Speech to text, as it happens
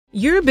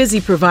You're a busy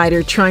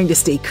provider trying to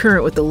stay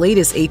current with the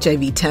latest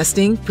HIV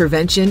testing,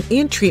 prevention,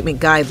 and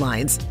treatment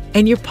guidelines,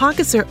 and your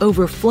pockets are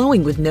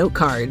overflowing with note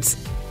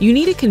cards. You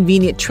need a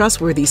convenient,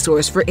 trustworthy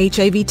source for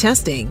HIV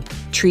testing,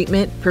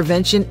 treatment,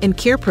 prevention, and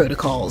care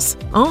protocols.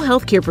 All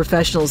healthcare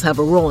professionals have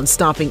a role in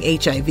stopping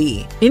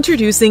HIV.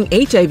 Introducing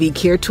HIV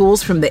Care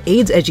Tools from the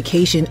AIDS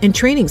Education and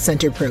Training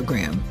Center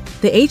program.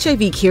 The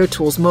HIV Care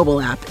Tools mobile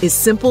app is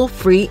simple,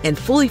 free, and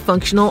fully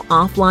functional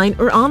offline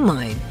or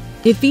online.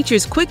 It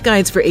features quick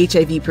guides for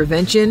HIV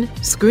prevention,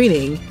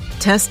 screening,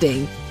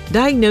 testing,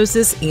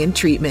 diagnosis, and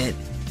treatment.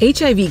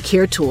 HIV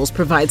Care Tools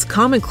provides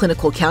common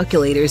clinical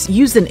calculators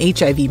used in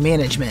HIV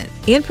management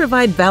and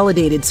provide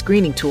validated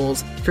screening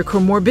tools for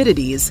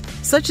comorbidities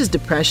such as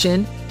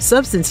depression,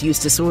 substance use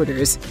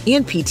disorders,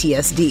 and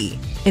PTSD.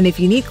 And if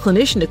you need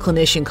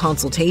clinician-to-clinician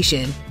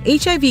consultation,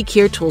 HIV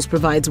Care Tools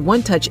provides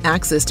one-touch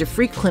access to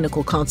free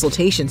clinical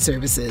consultation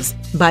services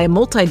by a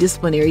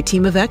multidisciplinary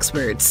team of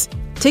experts.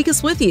 Take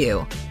us with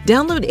you.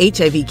 Download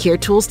HIV Care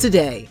Tools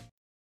today.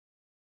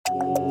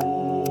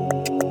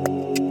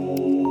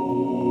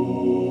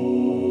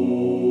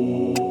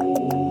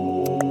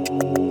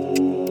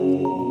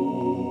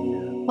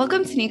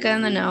 Welcome to Nika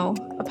in the Know,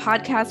 a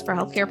podcast for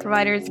healthcare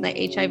providers in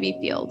the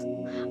HIV field.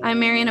 I'm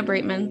Mariana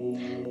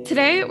Breitman.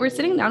 Today, we're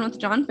sitting down with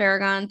John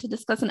Farragon to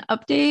discuss an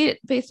update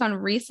based on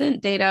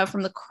recent data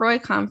from the CROI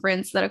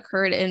conference that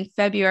occurred in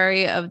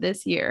February of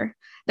this year.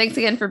 Thanks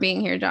again for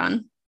being here,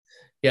 John.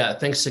 Yeah,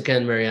 thanks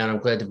again, Mariana. I'm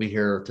glad to be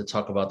here to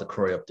talk about the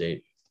CROI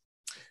update.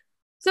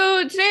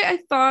 So today I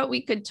thought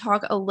we could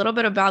talk a little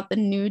bit about the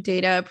new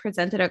data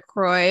presented at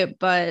CROI,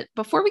 but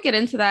before we get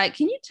into that,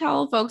 can you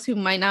tell folks who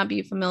might not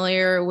be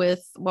familiar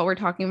with what we're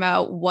talking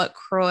about what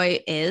CROI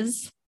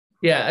is?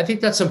 Yeah, I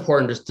think that's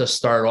important to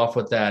start off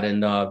with that.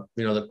 And,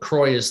 the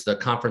CROI is the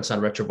Conference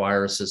on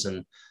Retroviruses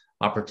and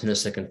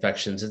Opportunistic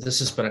Infections. This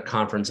has been a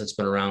conference that's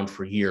been around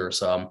for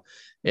years.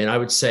 And I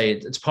would say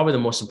it's probably the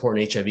most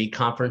important HIV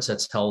conference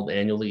that's held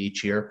annually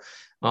each year.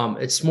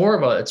 It's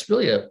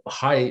really a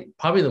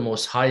probably the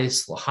most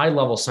high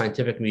level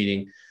scientific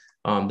meeting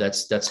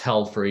that's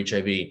held for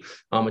HIV.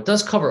 It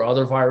does cover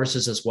other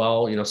viruses as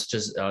well, such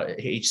as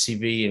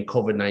HCV and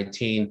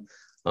COVID-19.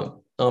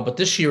 But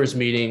this year's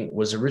meeting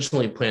was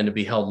originally planned to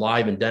be held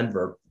live in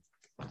Denver.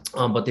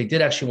 But they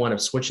did actually wind up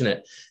switching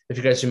it. If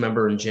you guys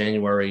remember, in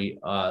January,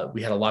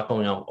 we had a lot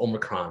going on with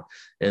Omicron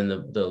and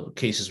the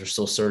cases were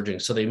still surging.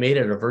 So they made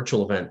it a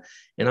virtual event.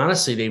 And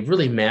honestly, they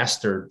really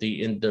mastered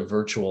the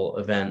virtual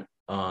event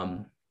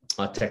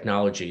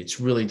technology. It's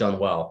really done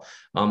well.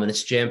 And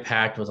it's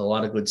jam-packed with a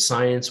lot of good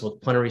science,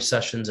 with plenary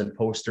sessions and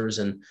posters.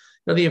 And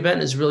the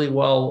event is really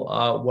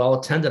well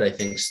attended, I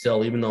think,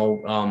 still, even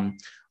though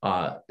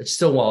it's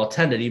still well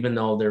attended, even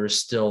though there is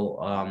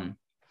still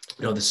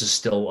this is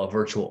still a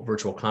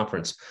virtual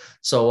conference.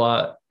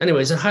 So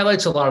anyways, it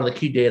highlights a lot of the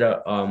key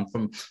data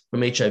from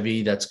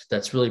HIV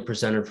that's really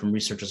presented from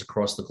researchers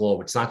across the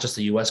globe. It's not just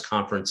a US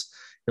conference.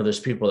 There's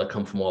people that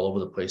come from all over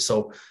the place.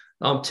 So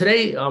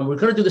today, we're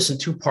going to do this in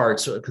two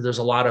parts because there's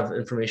a lot of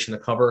information to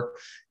cover.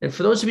 And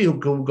for those of you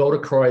who go to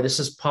CROI, this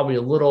is probably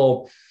a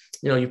little,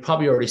 you've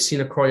probably already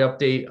seen a CROI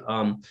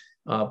update,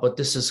 but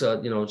this is,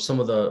 some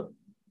of the,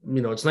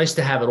 it's nice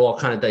to have it all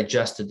kind of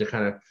digested to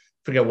kind of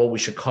figure out what we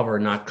should cover or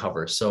not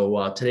cover.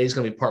 So today's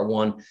going to be part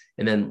one,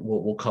 and then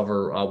we'll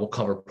cover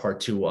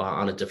part two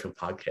on a different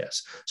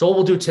podcast. So what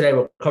we'll do today,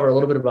 we'll cover a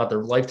little bit about the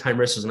lifetime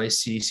risk. There's a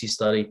nice CDC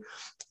study.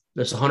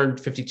 There's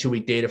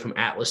 152-week data from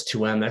Atlas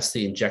 2M. That's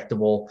the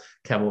injectable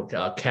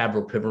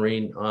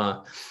cabrolipirine.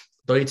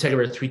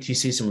 Dolutegravir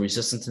 3TC, some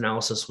resistance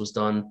analysis was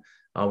done.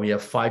 We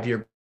have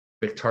 5-year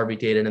Biktarvy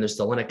data, and then there's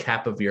the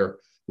lenacapavir,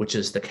 which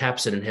is the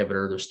capsid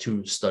inhibitor. There's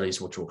 2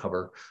 studies which we'll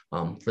cover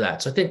for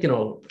that. So I think,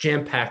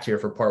 jam-packed here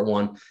for part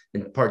one,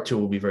 and part two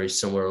will be very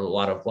similar. A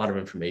lot of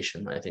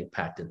information, I think,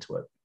 packed into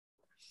it.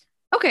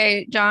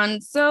 Okay, John.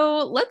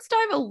 So let's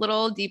dive a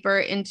little deeper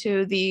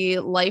into the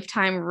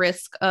lifetime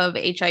risk of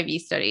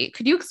HIV study.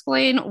 Could you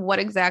explain what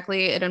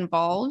exactly it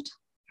involved?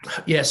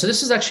 Yeah, so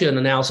this is actually an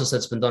analysis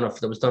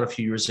that was done a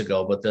few years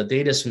ago, but the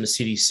data is from the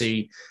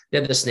CDC. They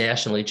have this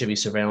national HIV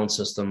surveillance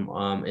system,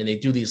 and they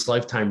do these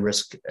lifetime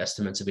risk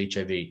estimates of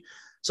HIV.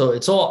 So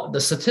it's all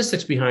the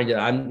statistics behind it.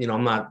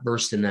 I'm not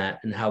versed in that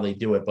and how they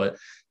do it, but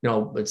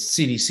it's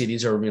CDC.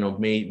 These are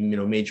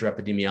major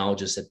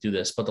epidemiologists that do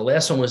this. But the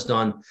last one was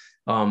done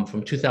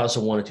from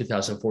 2001 to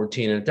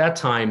 2014, and at that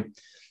time,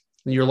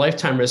 your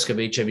lifetime risk of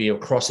HIV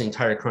across the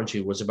entire country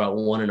was about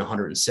 1 in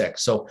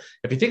 106. So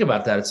if you think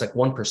about that, it's like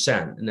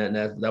 1%, and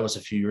that was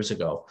a few years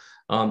ago.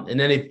 And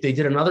then they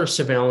did another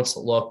surveillance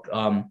look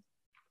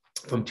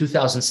from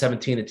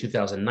 2017 to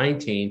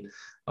 2019.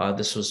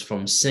 This was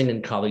from Singh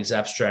and colleagues,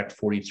 abstract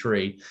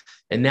 43.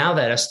 And now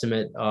that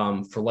estimate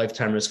for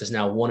lifetime risk is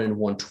now 1 in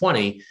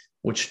 120,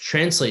 which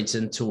translates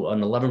into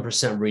an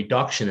 11%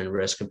 reduction in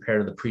risk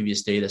compared to the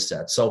previous data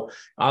set. So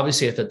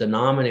obviously, if the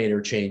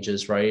denominator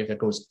changes, right, if it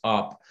goes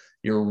up,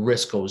 your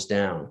risk goes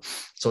down.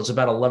 So it's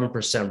about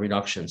 11%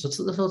 reduction. So it's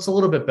a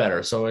little bit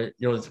better. So,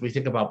 if we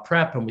think about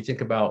PrEP and we think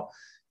about,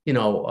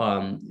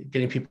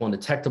 getting people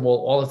undetectable,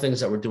 all the things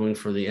that we're doing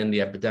for the end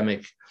the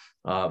epidemic,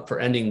 for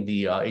ending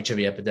the HIV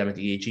epidemic,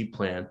 the EHE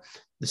plan.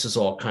 This is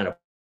all kind of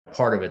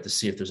part of it to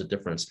see if there's a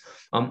difference.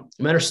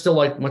 Men are still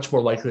much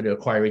more likely to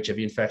acquire HIV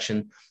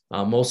infection,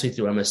 mostly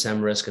through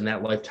MSM risk, and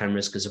that lifetime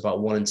risk is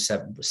about 1 in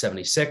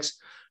 76.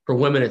 For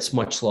women, it's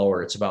much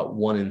lower. It's about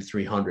 1 in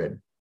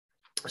 300.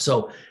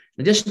 So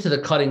in addition to the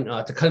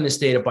cutting this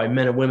data by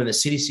men and women, the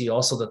CDC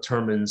also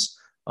determines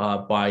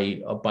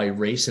by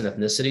race and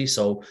ethnicity.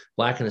 So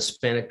Black and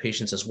Hispanic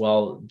patients as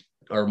well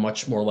are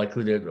much more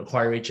likely to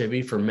acquire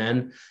HIV. For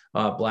men,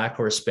 Black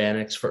or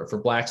Hispanics,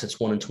 for Blacks, it's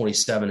 1 in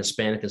 27,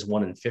 Hispanic is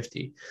 1 in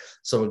 50.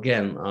 So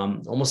again,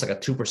 almost like a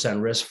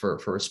 2% risk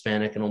for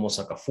Hispanic and almost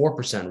like a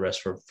 4%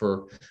 risk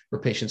for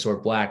patients who are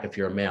Black if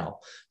you're a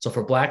male. So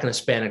for Black and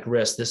Hispanic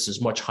risk, this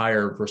is much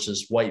higher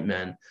versus white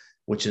men,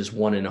 which is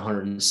 1 in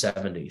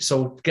 170.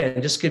 So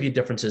again, just give you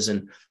differences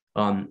in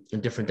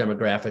different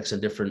demographics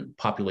and different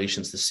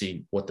populations to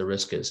see what the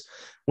risk is.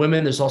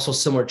 Women, there's also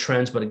similar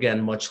trends, but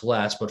again, much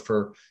less. But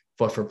for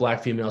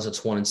Black females,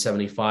 it's 1 in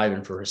 75,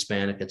 and for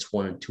Hispanic, it's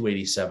 1 in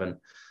 287,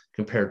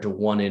 compared to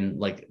 1 in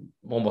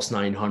almost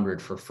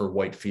 900 for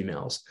white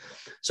females.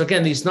 So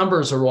again, these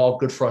numbers are all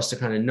good for us to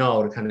kind of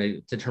know, to kind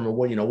of determine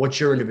what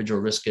your individual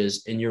risk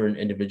is in your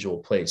individual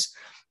place.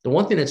 The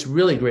one thing that's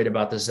really great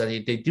about this is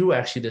that they do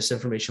actually this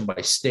information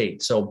by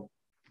state. So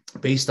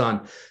based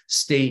on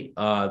state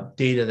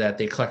data that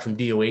they collect from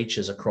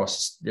DOHs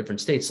across different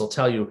states, they'll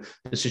tell you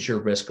this is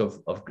your risk of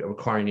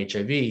acquiring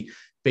HIV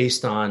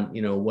based on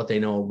what they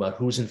know about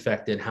who's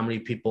infected, how many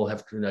people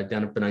have been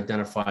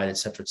identified, et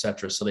cetera, et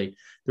cetera. So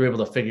they're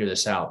able to figure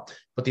this out.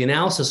 But the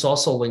analysis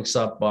also links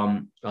up,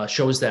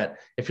 shows that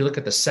if you look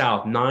at the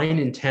South, 9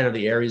 in 10 of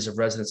the areas of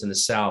residence in the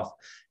South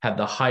have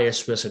the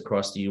highest risk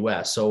across the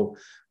U.S. So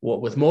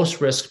with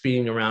most risks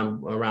being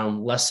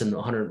around less than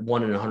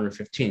 101 and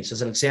 115. So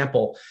as an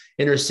example,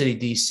 inner city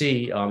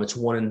DC, it's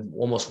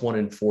almost 1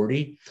 in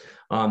 40.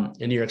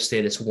 In New York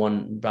State, it's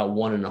about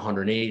 1 in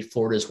 108.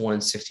 Florida is 1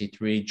 in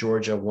 63.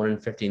 Georgia, 1 in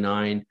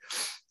 59.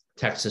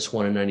 Texas,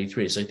 1 in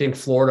 93. So I think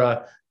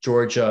Florida,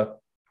 Georgia,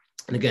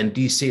 and again,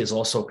 DC is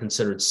also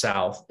considered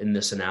South in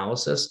this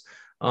analysis.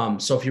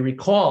 So if you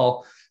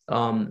recall,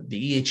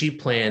 the EHE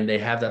plan, they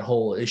have that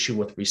whole issue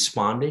with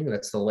responding.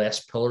 That's the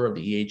last pillar of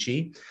the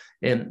EHE.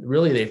 And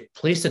really, they've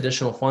placed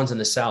additional funds in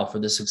the South for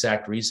this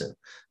exact reason.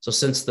 So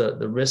since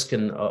the risk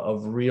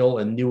of real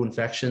and new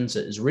infections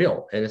is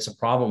real, and it's a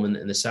problem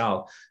in the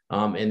South,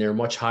 and they're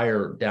much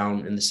higher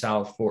down in the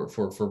South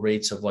for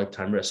rates of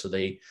lifetime risk. So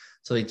they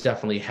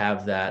definitely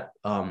have that,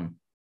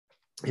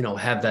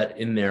 have that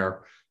in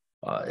there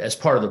as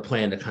part of the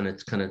plan to kind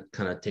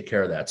of take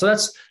care of that. So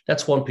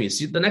that's one piece.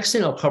 The next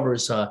thing I'll cover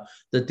is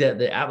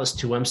the Atlas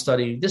 2M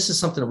study. This is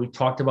something that we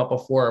talked about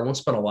before. I won't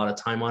spend a lot of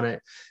time on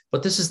it,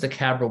 but this is the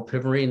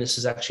cabopivirine. This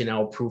is actually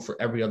now approved for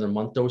every other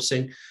month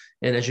dosing.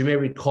 And as you may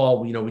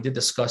recall, we did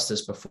discuss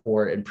this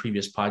before in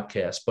previous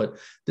podcasts, but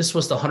this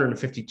was the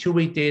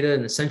 152-week data,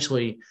 and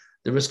essentially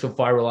the risk of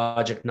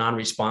virologic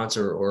non-response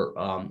or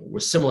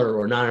was similar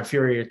or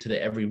non-inferior to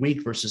the every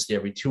week versus the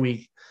every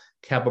 2-week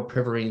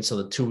cabopivirine. So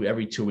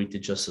every 2 week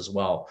did just as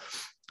well.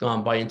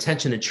 By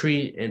intention to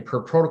treat and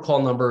per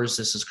protocol numbers,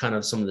 this is kind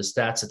of some of the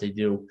stats that they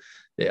do.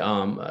 They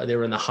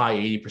were in the high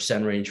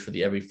 80% range for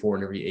the every 4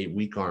 and every 8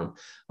 week arm.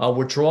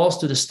 Withdrawals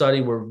through the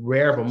study were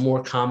rare, but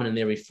more common in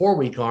the every 4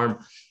 week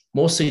arm,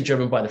 mostly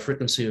driven by the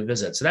frequency of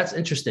visits. So that's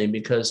interesting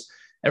because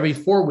every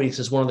 4 weeks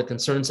is one of the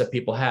concerns that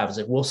people have, is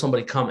like, will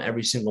somebody come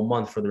every single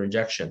month for their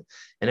injection?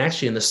 And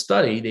actually in the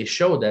study, they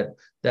showed that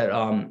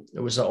it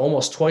was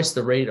almost twice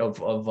the rate of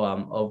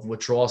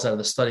withdrawals out of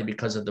the study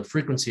because of the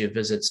frequency of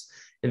visits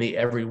in the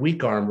every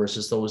week arm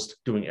versus those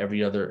doing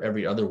every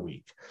other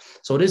week.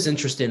 So it is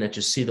interesting that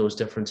you see those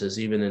differences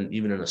even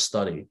in a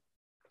study.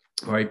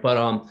 All right, but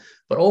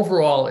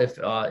overall,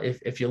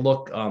 if you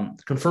look,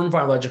 confirmed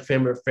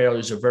virologic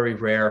failures are very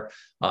rare.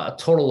 A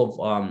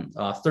total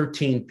of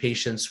 13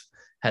 patients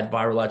had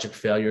virologic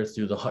failure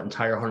through the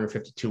entire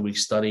 152-week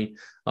study,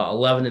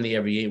 11 in the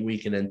every 8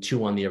 week, and then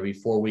 2 on the every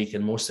 4 week,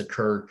 and most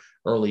occurred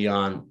early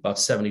on. About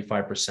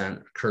 75%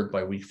 occurred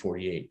by week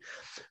 48.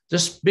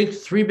 Just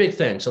three big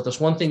things. So if there's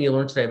one thing you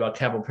learned today about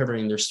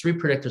cabopivirine, there's 3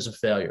 predictors of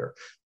failure.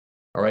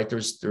 All right,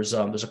 there's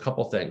a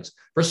couple things.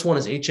 First one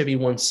is HIV-1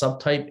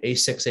 subtype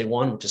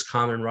A6A1, which is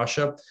common in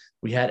Russia.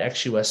 We had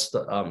ex-US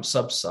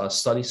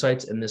study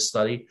sites in this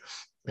study,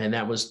 and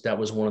that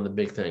was one of the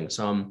big things.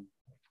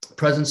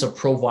 Presence of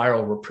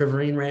proviral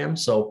rilpivirine RAM.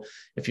 So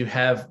if you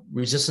have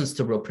resistance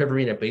to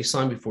rilpivirine at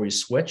baseline before you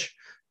switch,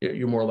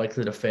 you're more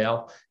likely to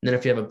fail. And then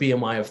if you have a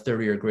BMI of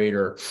 30 or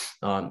greater,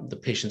 the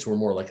patients were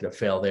more likely to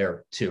fail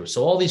there too.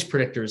 So all these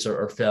predictors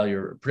are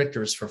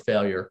predictors for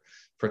failure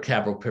for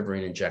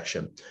cabopivirine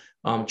injection.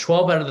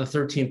 12 out of the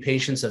 13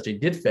 patients, if they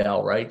did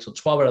fail, right? So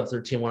 12 out of the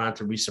 13 went on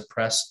to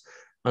resuppress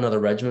another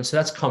regimen. So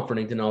that's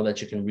comforting to know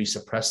that you can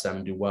resuppress them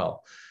and do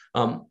well.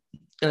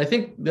 And I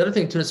think the other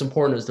thing too that's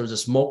important is there's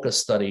this MOCA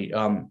study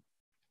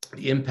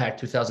the IMPACT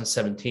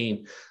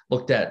 2017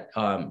 looked at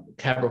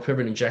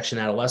cabopiprine injection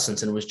in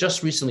adolescents, and it was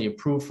just recently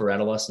approved for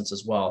adolescents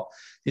as well.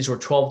 These were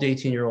 12 to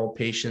 18-year-old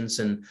patients,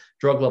 and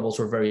drug levels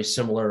were very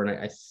similar. And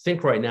I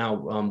think right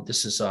now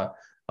this is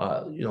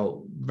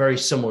very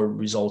similar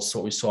results to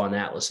what we saw in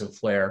Atlas and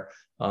Flare,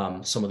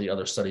 some of the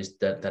other studies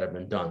that have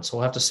been done. So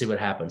we'll have to see what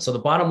happens. So the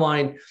bottom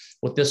line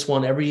with this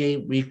one, every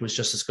 8 week was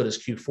just as good as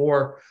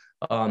Q4.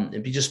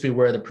 And just be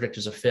aware of the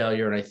predictors of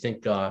failure. And I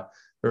think there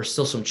are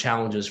still some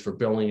challenges for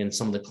billing in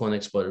some of the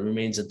clinics, but it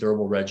remains a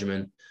durable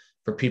regimen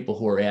for people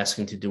who are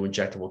asking to do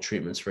injectable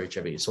treatments for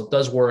HIV. So it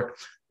does work,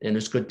 and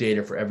there's good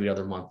data for every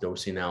other month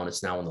dosing now, and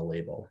it's now on the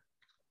label.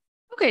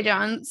 Okay,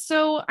 John.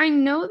 So I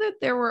know that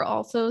there were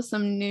also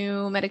some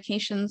new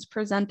medications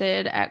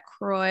presented at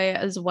CROI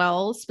as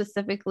well,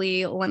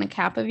 specifically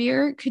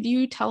lenacapavir. Could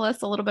you tell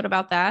us a little bit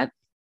about that?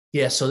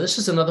 Yeah, so this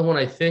is another one.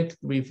 I think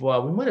we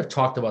might have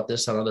talked about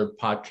this on other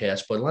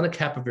podcasts, but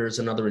lenacapavir is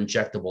another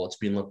injectable. It's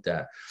being looked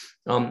at.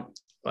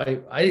 I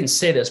didn't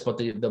say this, but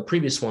the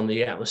previous one,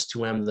 the Atlas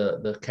 2M,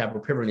 the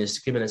cabopiprine is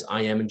given as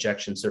IM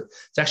injections.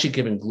 It's actually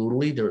given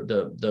glutamate.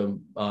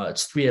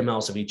 It's 3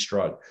 mLs of each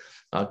drug,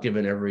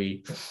 given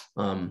every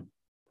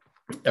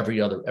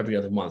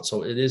other month.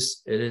 So it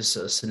is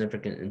a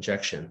significant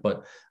injection.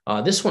 But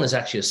this one is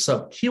actually a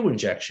sub-Q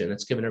injection.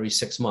 It's given every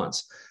 6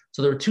 months.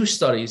 So there were 2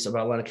 studies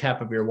about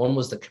lenacapavir. One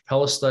was the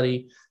Capella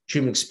study,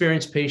 treatment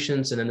experienced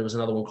patients, and then there was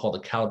another one called the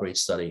Calibrate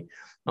study.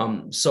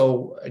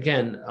 So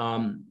again,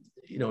 I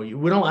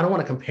don't want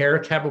to compare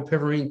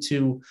cabopiprine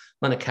to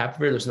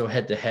lenacapavir. There's no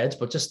head-to-heads,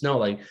 but just know,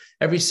 like,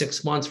 every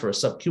 6 months for a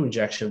sub-Q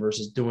injection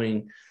versus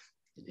doing,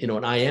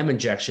 an IM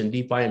injection,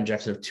 deep IM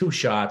injection of 2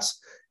 shots.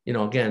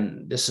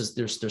 Again,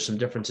 there's some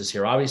differences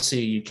here.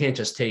 Obviously, you can't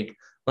just take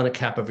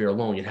lenacapavir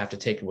alone. You'd have to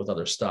take it with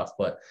other stuff.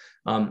 But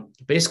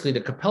basically,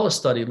 the Capella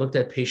study looked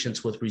at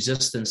patients with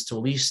resistance to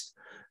at least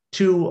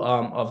 2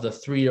 of the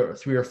 3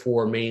 or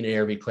 4 main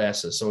ARV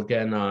classes. So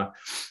again,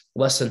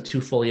 less than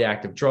 2 fully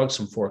active drugs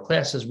from 4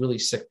 classes, really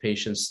sick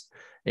patients.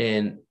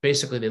 And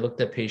basically, they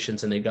looked at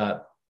patients and they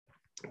got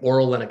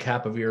oral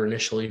lenacapavir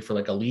initially for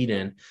like a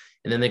lead-in,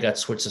 and then they got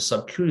switched to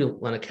sub-Q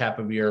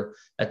lenacapavir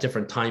at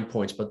different time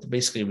points, but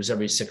basically it was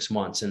every 6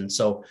 months. And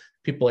so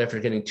people, after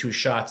getting 2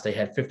 shots, they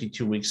had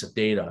 52 weeks of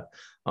data.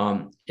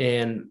 About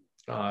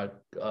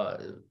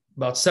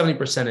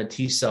 70% had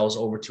T cells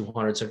over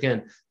 200. So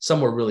again,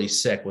 some were really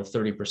sick with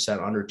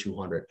 30% under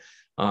 200.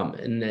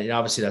 And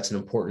obviously that's an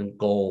important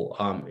goal.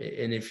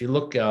 And if you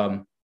look,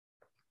 the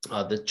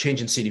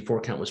change in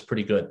CD4 count was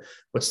pretty good.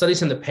 But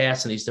studies in the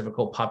past in these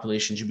difficult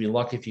populations, you'd be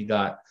lucky if you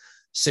got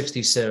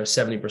 60 to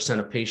 70%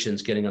 of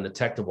patients getting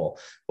undetectable.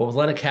 But with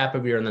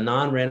lenacapavir in the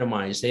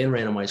non-randomized and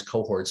randomized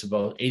cohorts,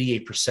 about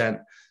 88%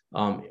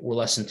 were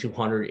less than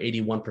 200,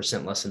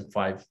 81% less than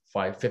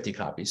 550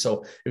 copies.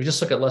 So if you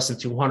just look at less than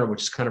 200,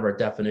 which is kind of our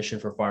definition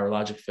for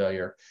virologic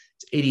failure,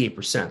 it's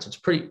 88%. So it's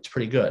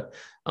pretty good.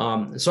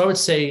 So I would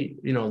say,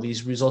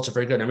 these results are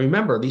very good. And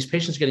remember, these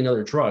patients are getting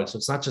other drugs. So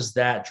it's not just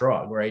that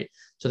drug, right?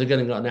 So they're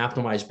getting an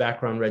optimized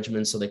background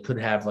regimen. So they could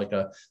have like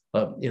a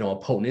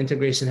potent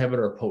integrase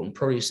inhibitor, a potent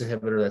protease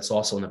inhibitor that's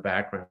also in the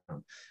background.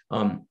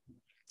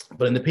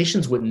 But in the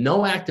patients with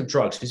no active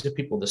drugs, these are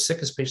people, the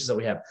sickest patients that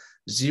we have,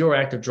 0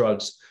 active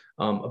drugs,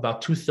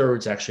 about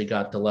 2/3 actually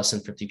got to less than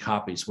 50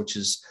 copies, which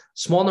is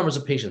small numbers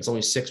of patients,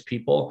 only 6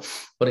 people.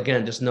 But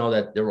again, just know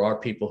that there are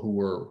people who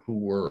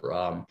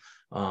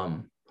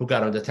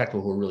got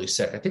undetectable who were really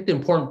sick. I think the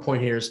important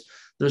point here is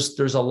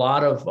there's a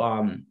lot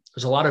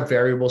of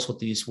variables with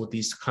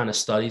these kind of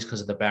studies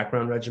because of the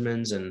background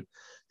regimens and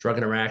drug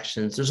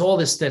interactions. There's all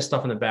this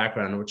stuff in the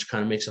background, which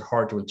kind of makes it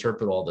hard to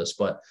interpret all this.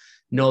 But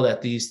know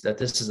that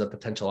this is a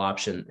potential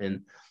option.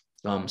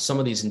 And some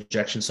of these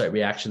injection site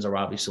reactions are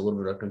obviously a little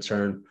bit of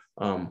concern.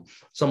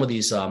 Some of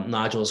these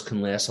nodules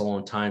can last a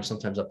long time,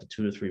 sometimes up to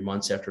 2 to 3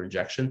 months after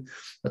injection.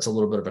 That's a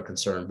little bit of a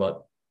concern,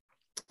 but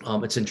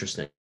it's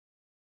interesting.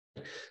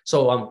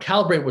 So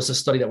Calibrate was a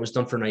study that was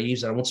done for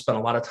naives. I won't spend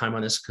a lot of time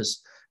on this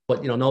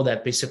but know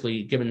that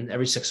basically given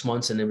every 6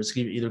 months, and it was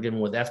either given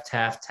with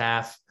FTAF,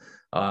 TAF,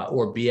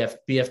 or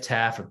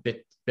BF-TAF or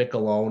BIC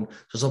alone. So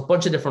there's a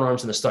bunch of different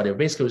arms in the study.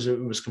 Basically, it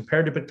was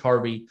compared to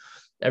Biktarvy.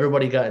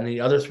 Everybody got, in the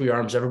other 3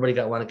 arms, everybody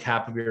got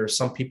lenacapavir.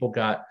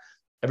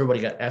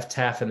 Everybody got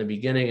FTAF in the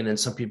beginning, and then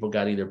some people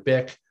got either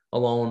BIC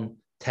alone,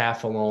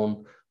 TAF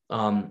alone,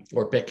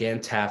 or BIC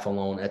and TAF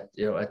alone at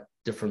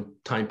different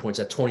time points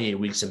at 28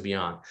 weeks and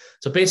beyond.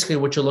 So basically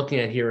what you're looking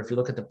at here, if you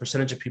look at the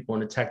percentage of people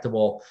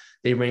undetectable,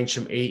 they range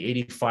from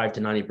 85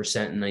 to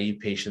 90% in naive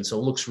patients. So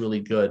it looks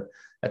really good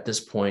at this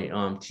point.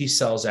 T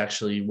cells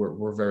actually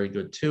were very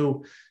good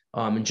too.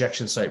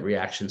 Injection site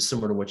reactions,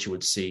 similar to what you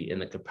would see in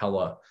the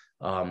Capella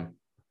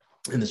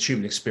in the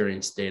treatment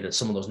experience data.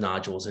 Some of those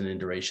nodules and in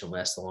duration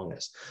last the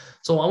longest.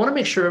 So I want to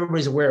make sure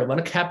everybody's aware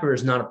lenacapavir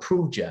is not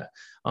approved yet.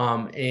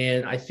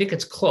 And I think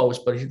it's close,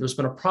 but there's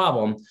been a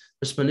problem.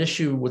 There's been an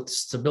issue with the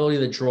stability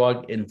of the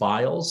drug in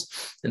vials,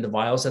 in the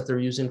vials that they're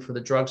using for the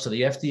drug. So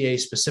the FDA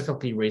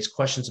specifically raised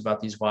questions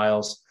about these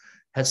vials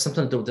had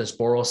something to do with this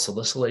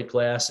borosalicylate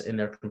glass and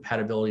their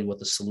compatibility with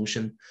the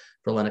solution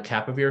for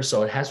lenacapavir.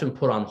 So it has been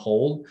put on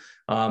hold.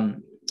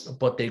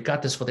 But they've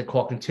got this, what they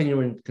call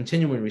continuing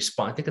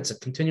response. I think it's a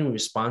continuing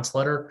response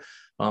letter,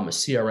 a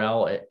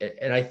CRL.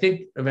 And I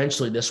think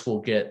eventually this will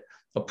get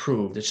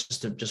approved. It's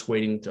just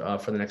waiting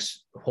for the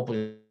next, hopefully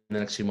in the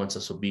next few months,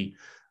 this will be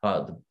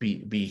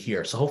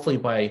here. So hopefully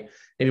by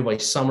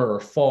summer or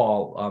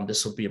fall,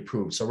 this will be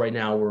approved. So right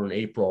now we're in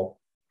April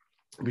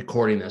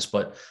recording this,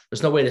 but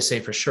there's no way to say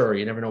for sure.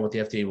 You never know what the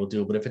FDA will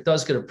do. But if it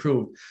does get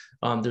approved,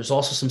 there's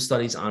also some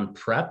studies on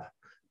PrEP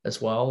as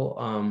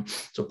well.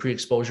 So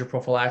pre-exposure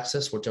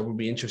prophylaxis, which would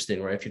be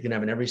interesting, right? If you can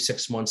have an every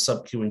 6 months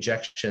sub-Q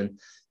injection,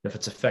 if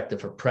it's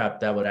effective for PrEP,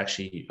 that would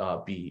actually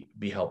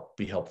be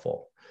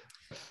helpful.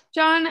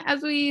 John,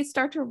 as we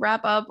start to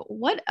wrap up,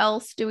 what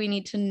else do we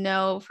need to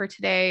know for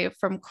today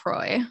from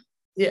CROI?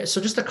 Yeah,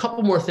 so just a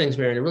couple more things,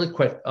 Marion, really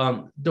quick.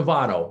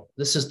 Dovato,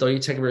 this is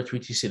dolutegravir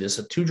 3TC. This is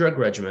a 2-drug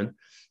regimen.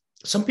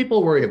 Some people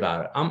are worried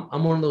about it.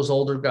 I'm one of those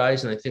older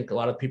guys, and I think a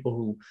lot of people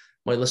who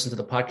might listen to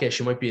the podcast,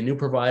 you might be a new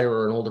provider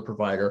or an older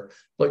provider,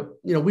 but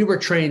we were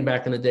trained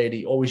back in the day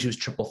to always use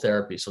triple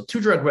therapy. So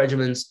 2-drug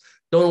regimens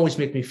don't always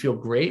make me feel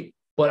great,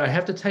 but I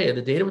have to tell you,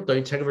 the data with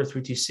dolutegravir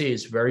 3TC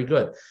is very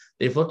good.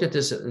 They've looked at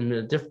this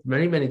in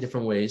many, many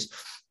different ways.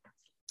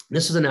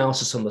 This is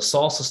analysis from the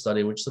SALSA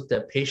study, which looked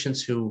at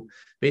patients who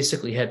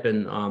basically had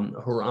been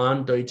who were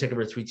on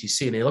dolutegravir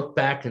 3TC, and they looked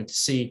back and to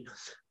see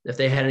if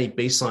they had any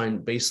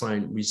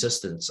baseline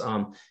resistance.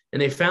 And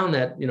they found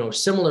that,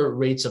 similar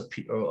rates of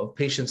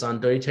patients on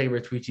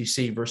dolutegravir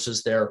 3TC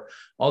versus their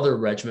other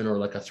regimen or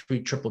like a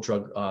 3 triple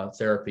drug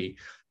therapy,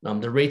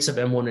 the rates of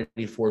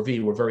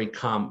M184V were very,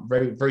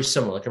 very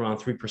similar, like around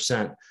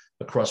 3%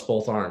 across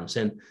both arms.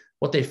 And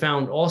what they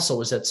found also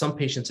is that some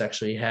patients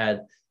actually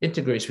had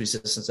integrase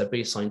resistance at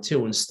baseline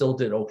too and still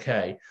did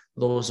okay.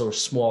 Those are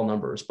small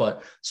numbers,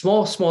 but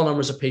small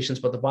numbers of patients.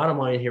 But the bottom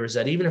line here is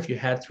that even if you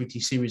had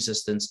 3TC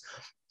resistance,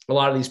 a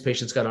lot of these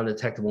patients got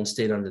undetectable and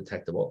stayed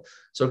undetectable.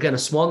 So again, a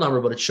small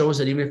number, but it shows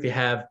that even if you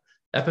have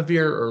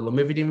epivir or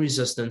lamivudine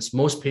resistance,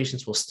 most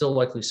patients will still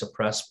likely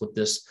suppress with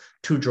this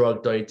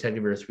 2-drug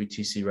dolutegravir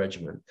 3TC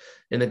regimen.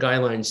 And the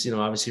guidelines,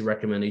 obviously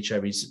recommend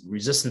HIV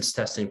resistance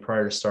testing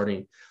prior to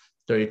starting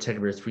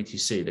dolutegravir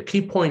 3TC. The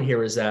key point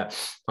here is that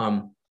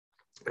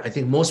I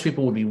think most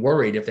people would be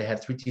worried if they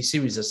had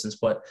 3TC resistance,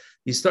 but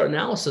these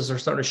analyses are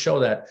starting to show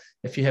that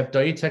if you have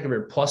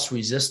dolutegravir plus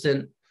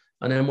resistant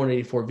an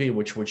M184V,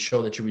 which would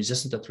show that you're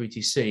resistant to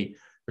 3TC,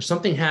 there's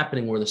something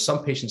happening where there's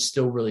some patients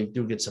still really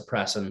do get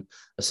suppressed, and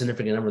a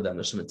significant number of them.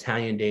 There's some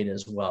Italian data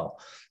as well.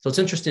 So it's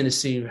interesting to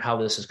see how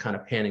this is kind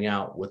of panning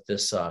out with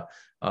this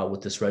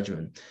regimen.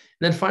 And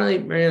then finally,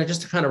 Mariana,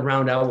 just to kind of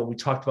round out what we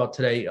talked about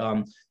today,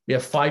 we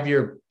have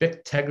 5-year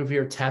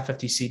bictegravir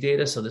TAF-FTC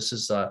data. So this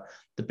is the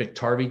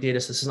Biktarvy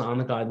data. So this is on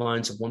the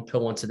guidelines of 1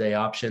 pill once a day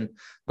option.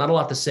 Not a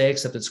lot to say,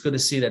 except it's good to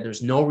see that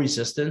there's no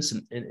resistance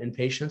in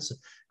patients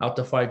out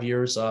to 5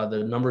 years.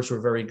 The numbers were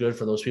very good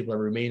for those people that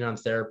remain on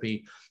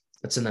therapy.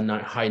 It's in the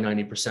high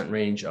 90%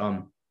 range.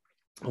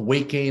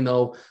 Weight gain,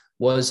 though,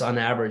 was on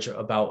average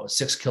about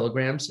 6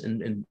 kilograms.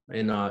 And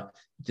they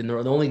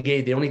only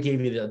gave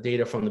you the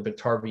data from the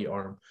Biktarvy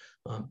arm.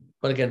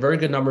 But again, very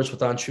good numbers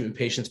with on-treatment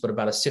patients, but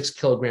about a 6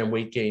 kilogram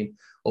weight gain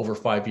over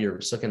 5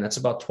 years. So again, that's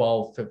about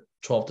 12 to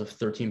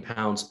 13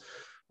 pounds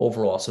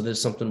overall. So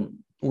there's something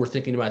we're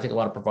thinking about. I think a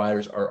lot of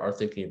providers are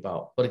thinking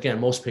about. But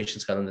again, most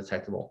patients got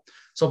undetectable.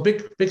 So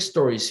big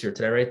stories here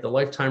today, right? The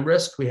lifetime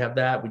risk, we have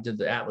that. We did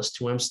the Atlas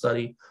 2M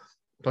study.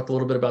 Talked a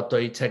little bit about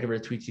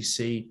dolutegravir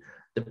 3TC.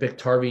 The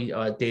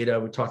Biktarvy data,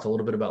 we talked a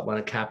little bit about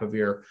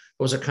lenacapavir.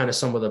 Those are kind of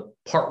some of the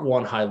part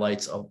 1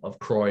 highlights of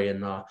CROI,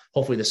 and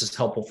hopefully this is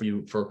helpful for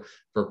you, for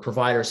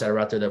providers that are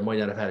out there that might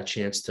not have had a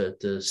chance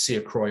to see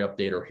a CROI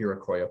update or hear a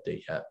CROI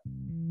update yet.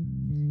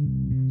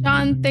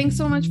 John, thanks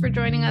so much for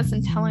joining us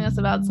and telling us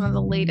about some of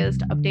the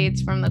latest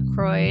updates from the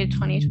CROI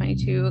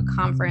 2022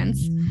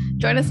 conference.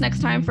 Join us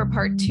next time for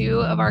part 2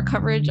 of our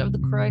coverage of the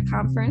CROI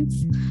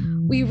conference.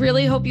 We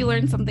really hope you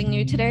learned something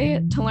new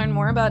today. To learn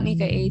more about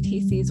NICA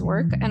AATC's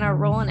work and our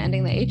role in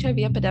ending the HIV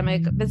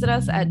epidemic, visit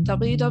us at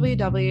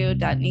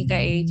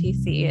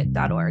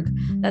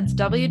www.nicaaatc.org. That's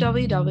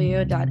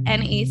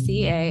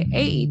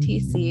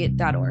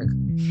www.necaaatc.org.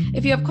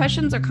 If you have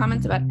questions or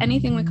comments about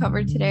anything we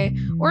covered today,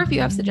 or if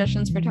you have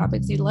suggestions for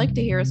topics you'd like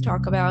to hear us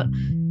talk about,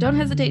 don't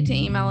hesitate to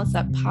email us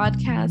at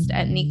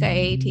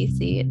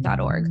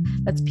podcast@nicaaatc.org.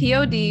 That's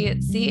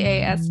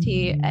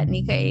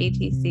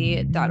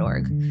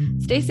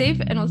podcast@nicaaatc.org. Stay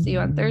safe, and we'll see you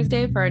on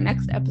Thursday for our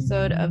next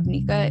episode of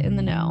NICA in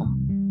the Know.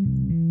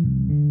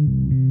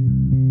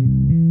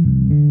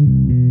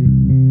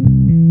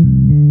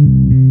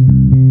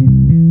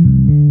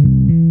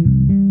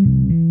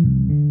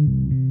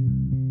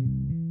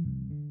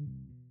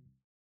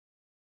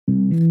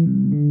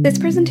 This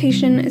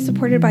presentation is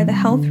supported by the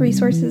Health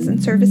Resources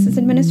and Services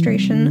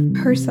Administration,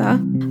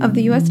 HRSA, of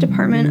the U.S.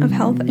 Department of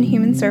Health and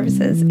Human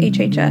Services,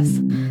 HHS.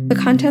 The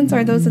contents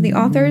are those of the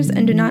authors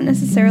and do not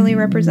necessarily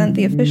represent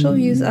the official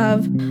views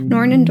of,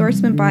 nor an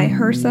endorsement by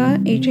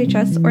HRSA,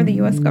 HHS, or the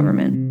U.S.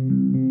 government.